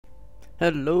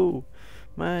Hello,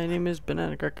 my name is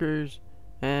Banana Crackers,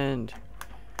 and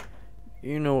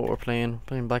you know what we're playing. We're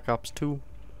playing Black Ops 2.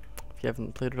 If you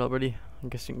haven't played it already, I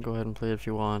guess you can go ahead and play it if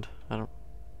you want. I'm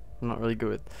not really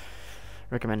good at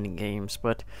recommending games,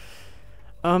 but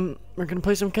we're gonna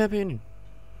play some campaign.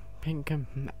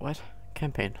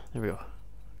 Campaign. There we go.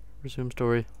 Resume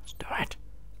story. Let's do it.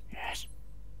 Yes.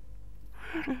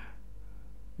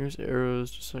 Here's arrows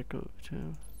to cycle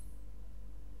to.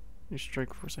 You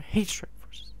strike force. I hate strike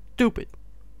forces. Stupid.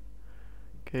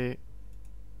 Okay.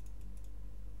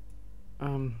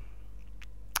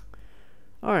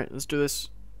 Alright, let's do this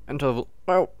until.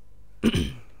 Oh!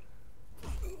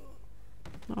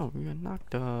 Oh, we got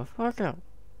knocked the fuck out.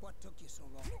 What took you so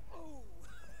long?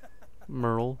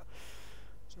 Merle.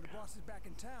 So the boss is back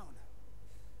in town.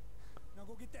 Now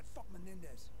go get that fuck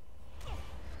Menendez.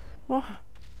 What?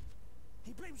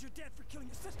 He blames your dad for killing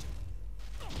your sister.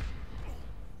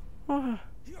 What?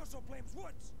 He also blames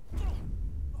Woods.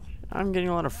 I'm getting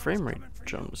a lot of frame rate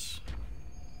jumps.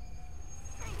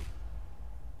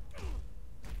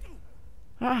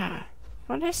 Ah,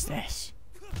 what is this?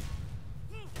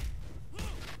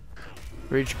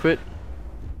 Rage quit.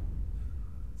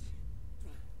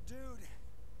 Dude,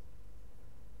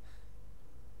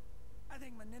 I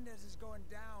think Menendez is going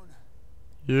down.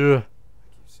 Yeah. I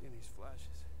keep seeing these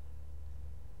flashes.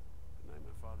 The night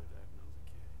my father died when I was a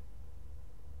kid.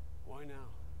 Why now?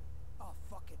 Oh,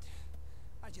 fuck it.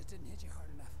 I just didn't hit you hard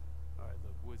enough. Alright,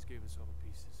 look, Woods gave us all the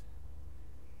pieces.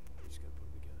 We just gotta put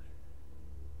them together.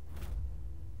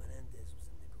 Menendez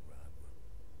was in Nicaragua.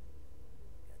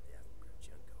 Got that from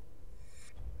Kravchenko.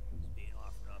 He's being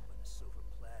offered up on a silver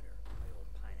platter by old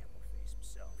Pineapple Face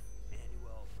himself,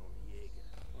 Manuel Noriega.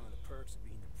 One of the perks of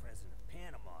being the president of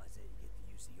Panama is that you get to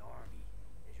use the army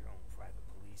as your own private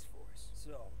police force.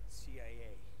 So,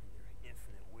 CIA, in their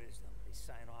infinite wisdom, they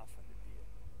sign off on the deal.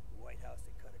 The White House,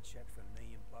 they cut a check for $1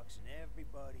 million and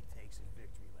everybody takes a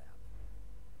victory lap.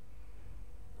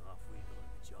 Off we go to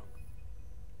the jungle.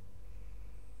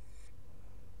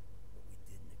 What we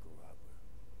did in Nicaragua,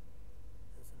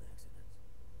 that was an accident.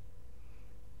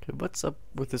 Okay, what's up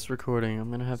with this recording?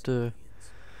 I'm gonna have to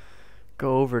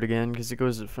go over it again because it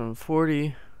goes from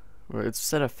 40, or it's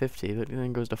set at 50, but then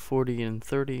it goes to 40 and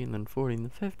 30, and then 40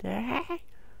 and 50.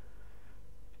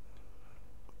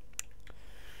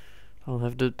 I'll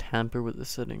have to tamper with the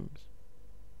settings.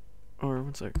 Or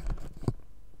one sec.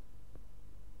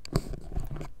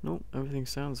 Nope, everything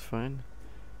sounds fine.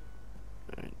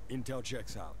 Alright. Intel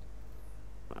checks out.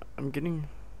 I'm getting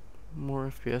more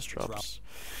FPS drops.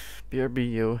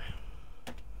 BRB, yo.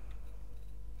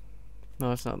 No,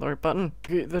 that's not the right button.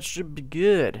 Okay, that should be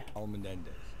good. Al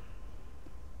Menendez.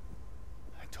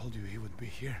 I told you he would be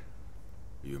here.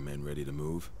 Your men ready to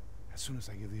move? As soon as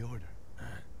I give the order.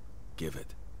 Give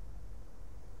it.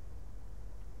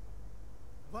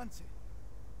 Avance.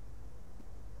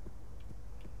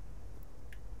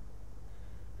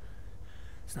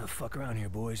 Let's not fuck around here,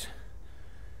 boys.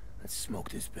 Let's smoke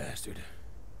this bastard.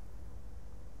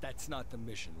 That's not the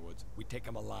mission, Woods. We take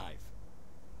him alive.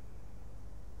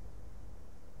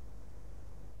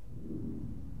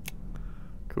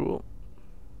 Cool.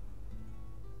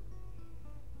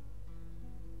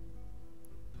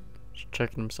 Just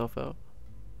checking himself out.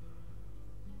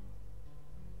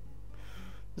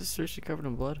 Is this seriously covered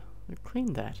in blood? Like,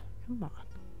 clean that. Come on.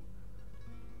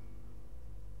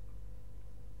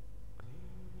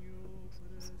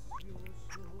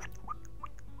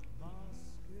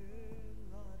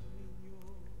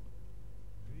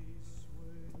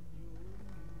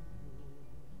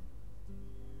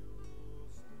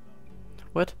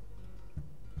 What?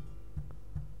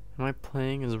 Am I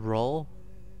playing as Roll?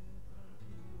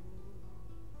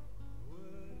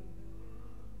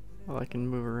 Well, I can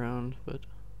move around, but...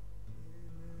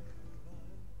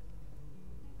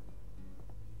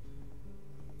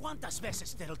 ¿Cuántas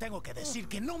veces te lo tengo que decir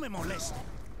que no me moleste?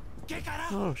 ¿Qué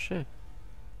carajo? Oh, shit.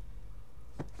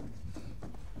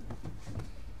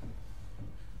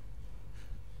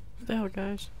 What the hell,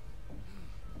 guys?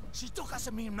 Si tocas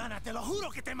a mi hermana, te lo juro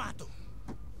que te mato.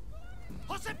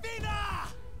 ¡Josefina!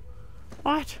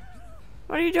 What?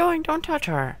 What are you doing? Don't touch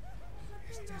her.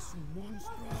 Este es un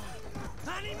monstruo.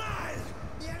 ¡Animal!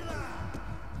 ¡Mierda!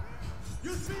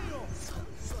 ¡Dios mío!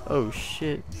 Oh,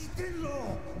 shit.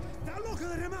 ¡Quítenlo! ¡Está loca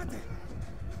de remate!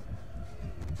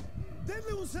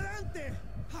 ¡Denme un sedante!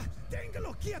 Ah,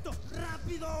 ¡téngalo quieto!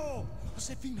 ¡Rápido!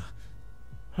 Josefina.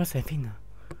 Josefina.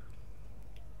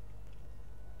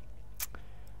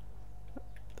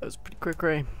 That was pretty quick,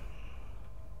 Ray.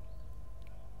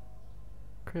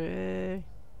 Ray.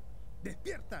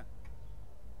 ¡Despierta!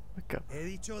 Wake up. He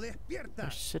dicho I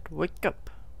despierta. said wake up.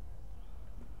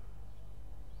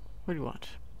 What do you want?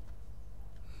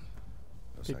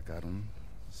 Lo sacaron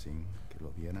sin que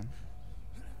lo vieran.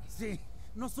 Sí,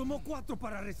 nos tomó 4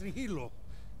 para restringirlo.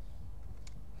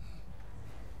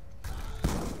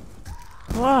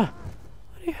 What? What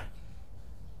are you?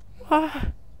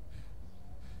 What?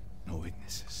 No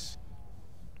witnesses.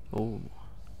 Oh.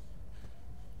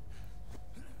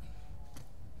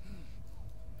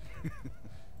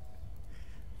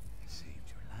 Saved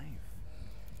your life.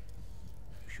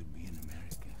 You should be in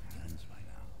American hands by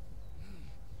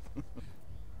now.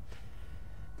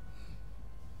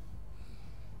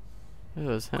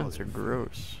 Those hands are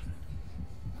gross.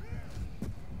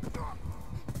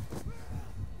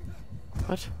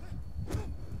 What?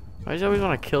 Why do you always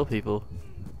want to kill people?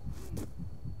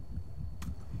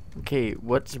 Okay,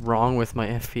 what's wrong with my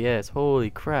FPS? Holy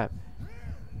crap.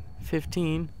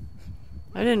 15?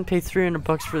 I didn't pay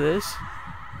 $300 for this.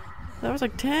 That was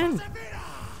like 10.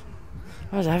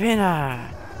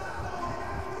 Josefina!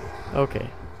 Okay.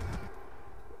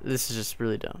 This is just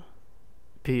really dumb.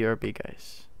 PRB,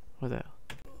 guys. What the hell?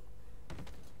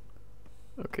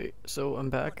 Okay, so I'm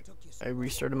back. I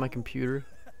restarted my computer.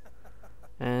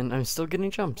 And I'm still getting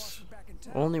jumps.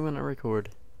 Only when I record.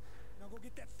 Now go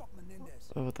get that fuck Menendez.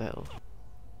 Oh, what the hell?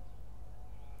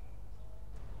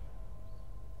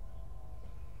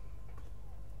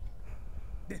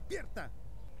 Despierta.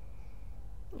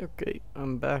 Okay,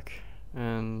 I'm back.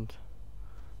 And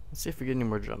let's see if we get any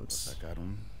more Lo jumps.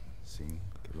 sacaron sin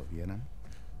que lo vieran.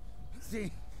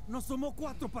 Sí, nos tomó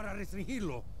 4 para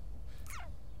restringirlo.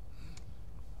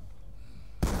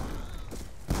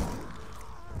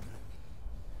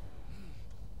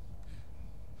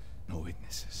 No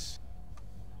witnesses.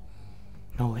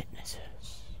 No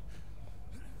witnesses.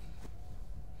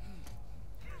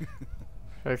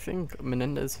 I think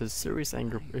Menendez has serious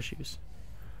anger issues.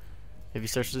 If he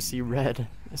starts to see red,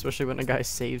 especially when a guy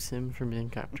saves him from being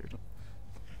captured.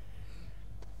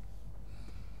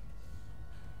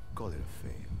 Call it a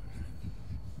favor.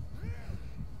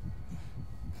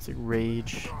 It's like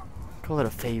rage. Call it a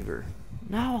favor.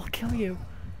 No, I'll kill you.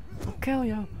 I'll kill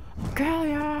you. I'll kill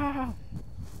you.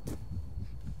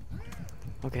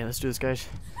 Okay, let's do this, guys.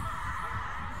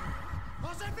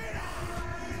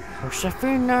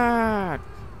 Josefina!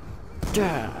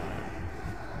 Da!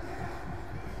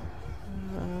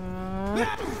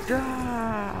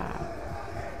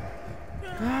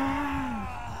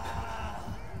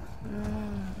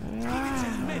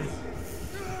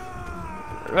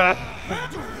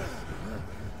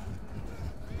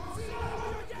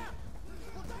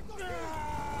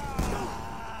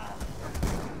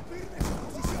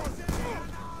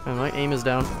 And my aim is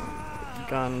down.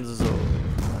 Gonzo.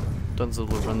 Dunzo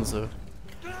Lorenzo.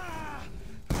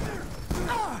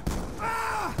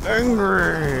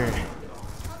 Angry!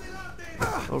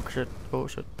 Oh shit, oh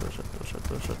shit, oh shit, oh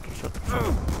shit, oh shit, oh shit, oh shit.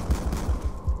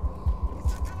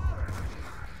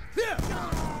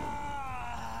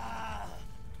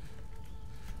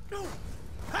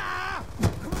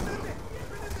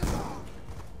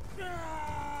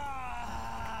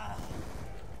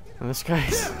 And this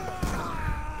guy's...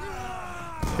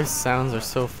 His sounds are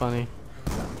so funny.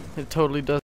 It totally does.